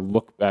better,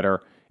 look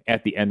better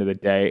at the end of the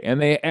day.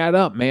 And they add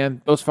up,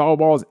 man. Those foul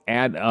balls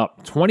add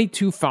up.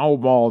 22 foul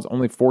balls,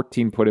 only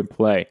 14 put in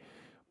play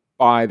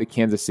by the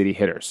Kansas City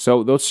hitters.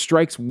 So those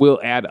strikes will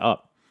add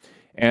up.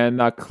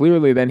 And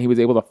clearly then he was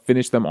able to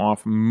finish them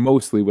off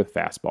mostly with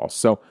fastballs.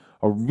 So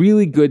a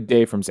really good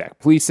day from Zach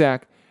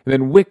Plesac. And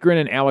then Wittgren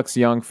and Alex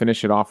Young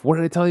finish it off. What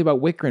did I tell you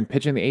about Wittgren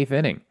pitching the 8th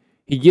inning?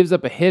 He gives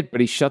up a hit,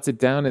 but he shuts it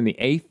down in the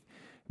 8th.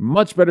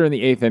 Much better in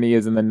the 8th than he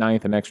is in the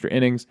 9th and extra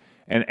innings.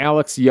 And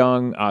Alex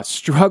Young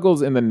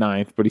struggles in the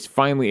 9th, but he's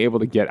finally able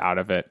to get out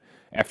of it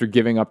after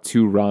giving up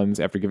 2 runs,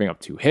 after giving up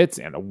 2 hits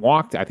and a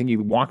walk. I think he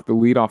walked the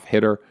leadoff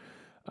hitter.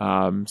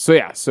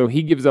 So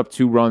he gives up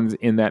 2 runs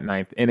in that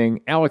 9th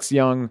inning. Alex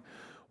Young,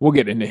 we'll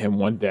get into him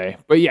one day.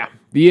 But yeah,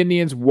 the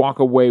Indians walk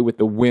away with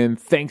the win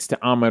thanks to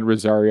Amed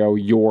Rosario,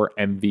 your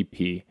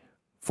MVP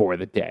for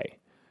the day.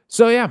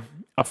 So yeah,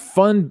 a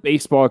fun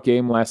baseball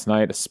game last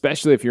night,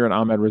 especially if you're an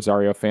Amed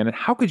Rosario fan. And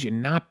how could you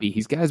not be?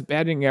 He's got his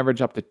batting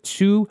average up to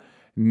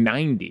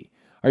 290.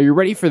 Are you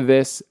ready for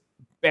this?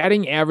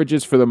 Batting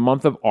averages for the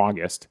month of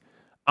August.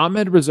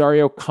 Amed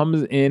Rosario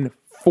comes in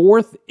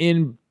 4th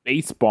in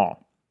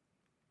baseball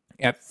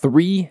at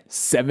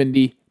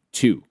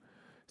 372.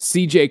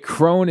 CJ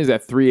Cron is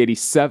at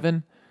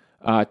 387.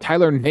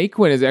 Tyler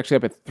Naquin is actually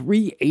up at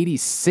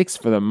 386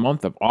 for the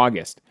month of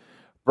August.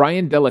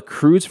 Brian De La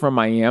Cruz from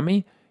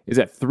Miami is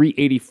at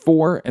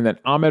 384, and then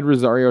Ahmed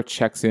Rosario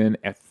checks in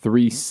at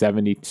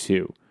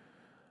 372.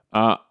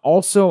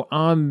 Also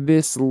on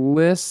this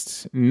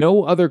list,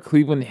 no other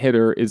Cleveland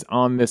hitter is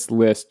on this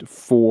list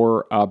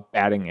for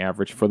batting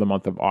average for the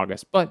month of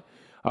August, but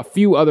a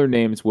few other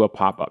names will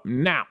pop up.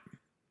 Now,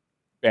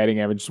 batting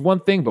average is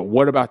one thing, but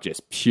what about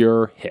just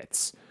pure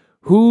hits?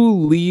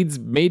 Who leads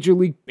Major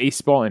League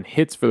Baseball in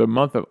hits for the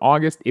month of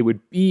August? It would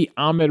be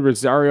Ahmed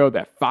Rosario.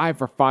 That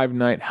 5-for-5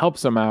 night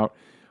helps him out.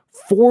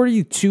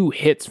 42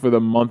 hits for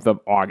the month of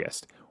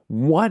August.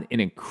 What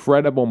an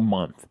incredible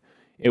month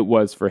it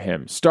was for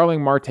him.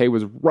 Starling Marte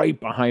was right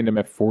behind him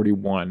at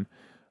 41.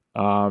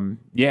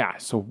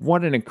 So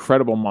what an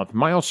incredible month.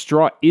 Myles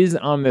Straw is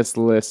on this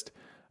list.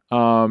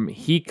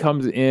 He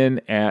comes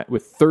in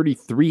with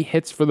 33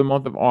 hits for the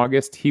month of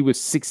August. He was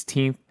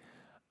 16th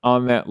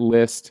on that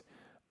list.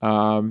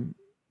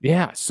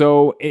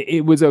 So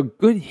it was a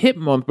good hit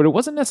month, but it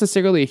wasn't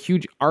necessarily a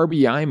huge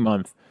RBI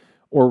month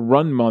or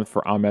run month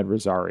for Ahmed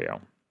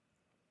Rosario.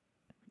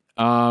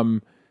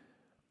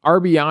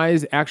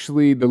 RBIs,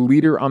 actually, the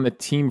leader on the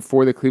team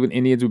for the Cleveland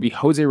Indians would be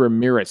Jose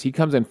Ramirez. He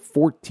comes in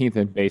 14th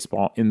in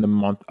baseball in the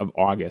month of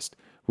August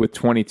with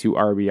 22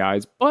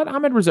 RBIs. But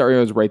Ahmed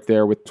Rosario is right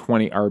there with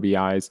 20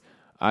 RBIs,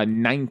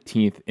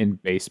 19th in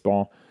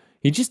baseball.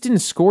 He just didn't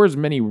score as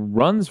many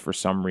runs for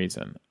some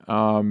reason.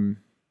 Runs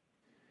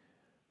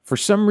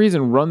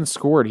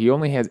scored. He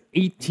only has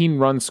 18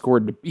 runs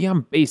scored. To be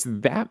on base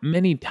that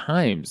many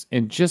times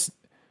and just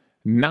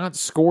not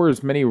score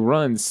as many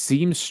runs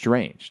seems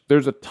strange.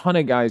 There's a ton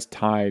of guys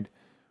tied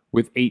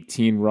with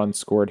 18 runs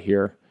scored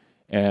here.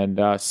 And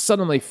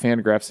suddenly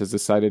Fangraphs has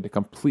decided to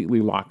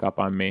completely lock up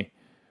on me.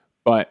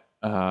 But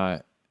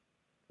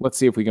let's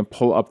see if we can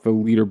pull up the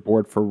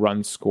leaderboard for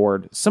runs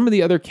scored. Some of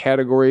the other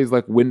categories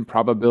like win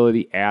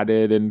probability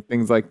added and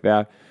things like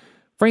that.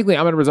 Frankly,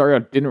 Ahmed Rosario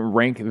didn't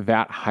rank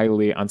that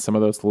highly on some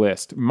of those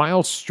lists.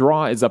 Myles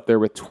Straw is up there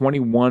with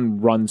 21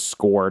 runs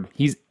scored.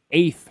 He's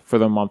 8th for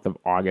the month of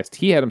August.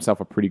 He had himself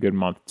a pretty good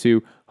month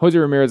too. Jose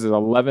Ramirez is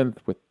 11th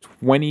with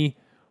 20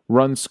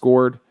 runs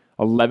scored,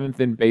 11th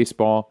in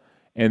baseball.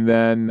 And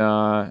then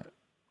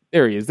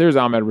there he is. There's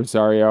Ahmed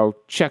Rosario.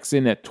 Checks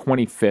in at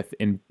 25th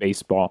in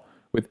baseball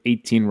with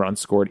 18 runs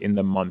scored in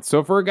the month.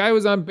 So for a guy who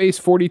was on base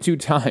 42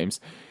 times,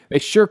 they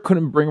sure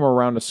couldn't bring him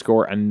around to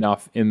score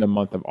enough in the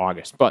month of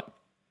August. But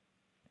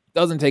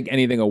doesn't take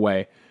anything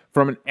away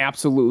from an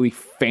absolutely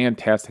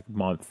fantastic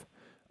month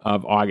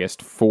of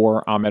August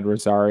for Ahmed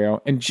Rosario.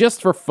 And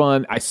just for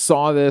fun, I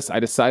saw this. I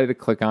decided to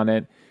click on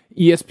it.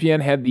 ESPN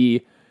had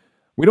we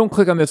don't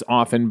click on this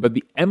often, but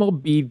the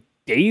MLB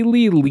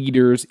daily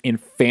leaders in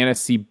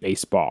fantasy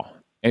baseball.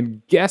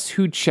 And guess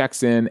who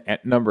checks in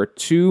at number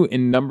 2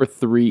 and number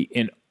 3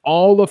 in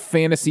all of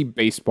fantasy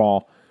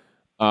baseball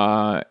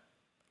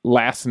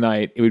last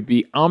night? It would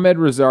be Ahmed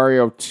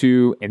Rosario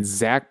 2 and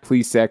Zach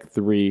Plesac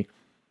 3.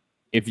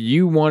 If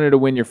you wanted to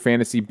win your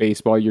fantasy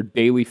baseball, your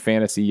daily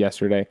fantasy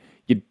yesterday,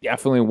 you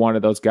definitely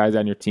wanted those guys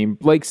on your team.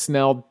 Blake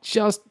Snell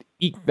just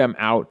eked them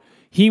out.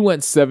 He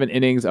went 7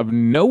 innings of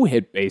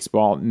no-hit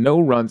baseball, no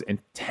runs,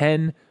 and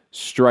 10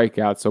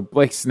 strikeouts. So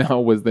Blake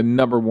Snell was the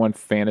number 1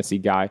 fantasy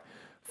guy,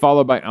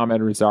 followed by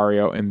Ahmed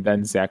Rosario and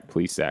then Zach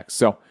Plesac.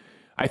 So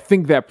I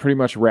think that pretty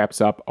much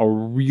wraps up a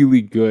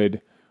really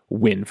good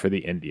win for the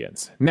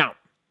Indians. Now,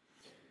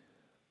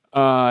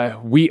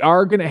 we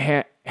are going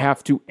to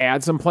have to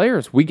add some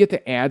players. We get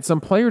to add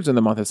some players in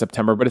the month of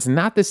September, but it's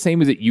not the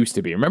same as it used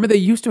to be. Remember, they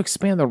used to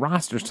expand the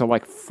rosters to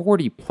like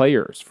 40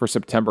 players for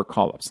September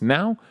call-ups.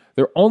 Now,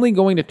 they're only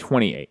going to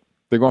 28.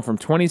 They're going from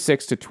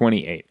 26 to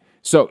 28.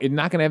 So it's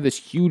not going to have this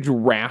huge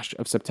rash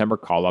of September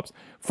call-ups.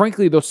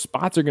 Frankly, those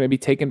spots are going to be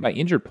taken by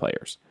injured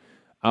players.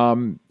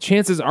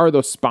 Chances are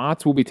those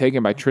spots will be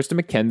taken by Tristan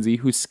McKenzie,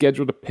 who's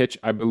scheduled to pitch,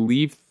 I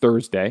believe,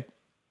 Thursday.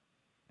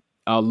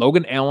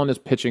 Logan Allen is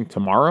pitching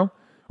tomorrow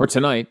or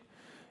tonight.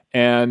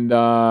 And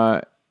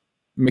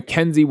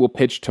McKenzie will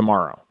pitch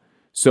tomorrow.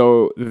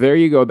 So there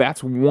you go.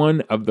 That's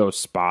one of those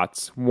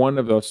spots, one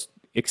of those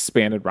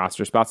expanded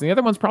roster spots. And the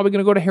other one's probably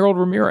going to go to Harold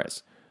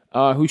Ramirez,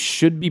 who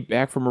should be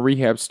back from a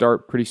rehab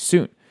start pretty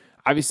soon.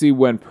 Obviously,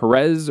 when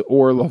Perez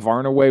or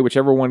Lavarnaway,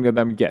 whichever one of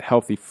them get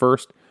healthy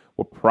first,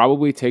 will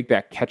probably take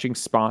that catching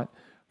spot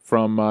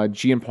from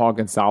Gianpaul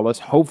Gonzalez.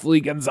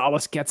 Hopefully,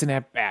 Gonzalez gets an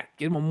at-bat.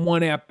 Give him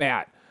one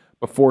at-bat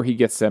before he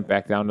gets sent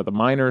back down to the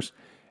minors.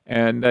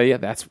 And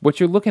that's what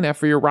you're looking at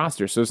for your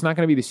roster. So it's not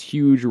going to be this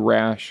huge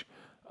rash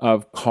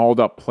of called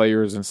up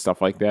players and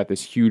stuff like that,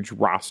 this huge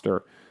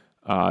roster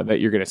that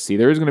you're going to see.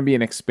 There is going to be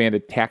an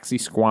expanded taxi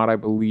squad, I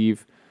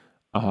believe,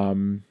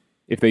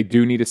 if they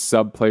do need a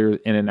sub player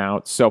in and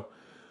out. So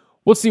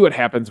we'll see what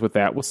happens with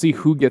that. We'll see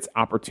who gets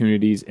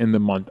opportunities in the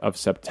month of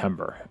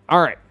September.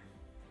 All right.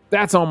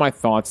 That's all my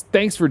thoughts.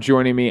 Thanks for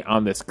joining me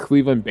on this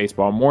Cleveland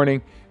Baseball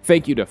Morning.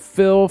 Thank you to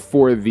Phil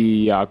for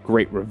the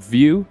great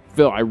review.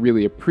 Phil, I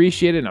really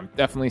appreciate it, and I'm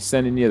definitely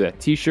sending you that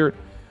t-shirt.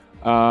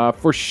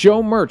 For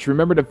show merch,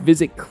 remember to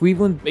visit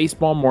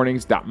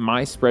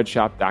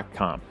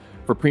clevelandbaseballmornings.myspreadshop.com.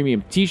 for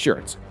premium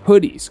t-shirts,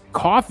 hoodies,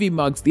 coffee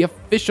mugs, the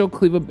official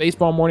Cleveland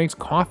Baseball Mornings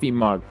coffee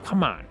mug.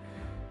 Come on,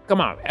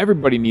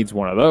 everybody needs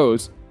one of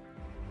those.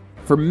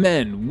 For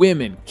men,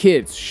 women,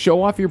 kids,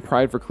 show off your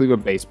pride for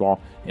Cleveland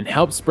baseball and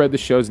help spread the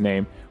show's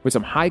name with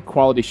some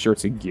high-quality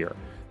shirts and gear.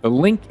 The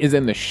link is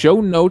in the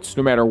show notes,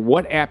 no matter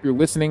what app you're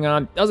listening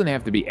on. Doesn't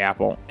have to be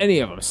Apple, any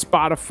of them,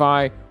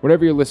 Spotify,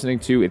 whatever you're listening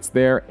to, it's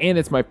there, and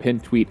it's my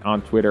pinned tweet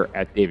on Twitter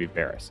at David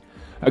Barris.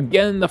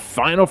 Again, the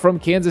final from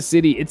Kansas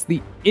City, it's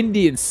the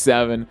Indians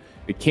 7,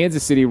 the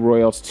Kansas City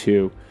Royals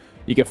 2.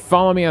 You can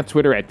follow me on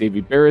Twitter at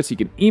David Barris. You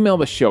can email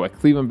the show at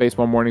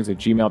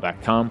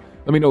clevelandbaseballmornings@gmail.com.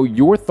 Let me know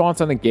your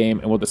thoughts on the game,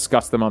 and we'll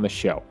discuss them on the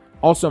show.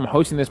 Also, I'm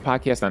hosting this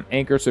podcast on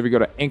Anchor, so if you go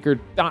to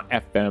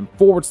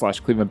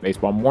anchor.fm/Cleveland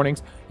Baseball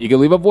Mornings, you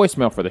can leave a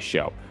voicemail for the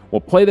show.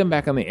 We'll play them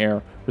back on the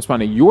air, respond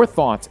to your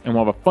thoughts, and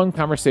we'll have a fun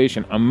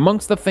conversation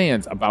amongst the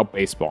fans about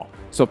baseball.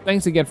 So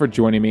thanks again for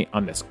joining me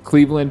on this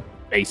Cleveland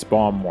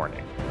Baseball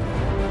Morning.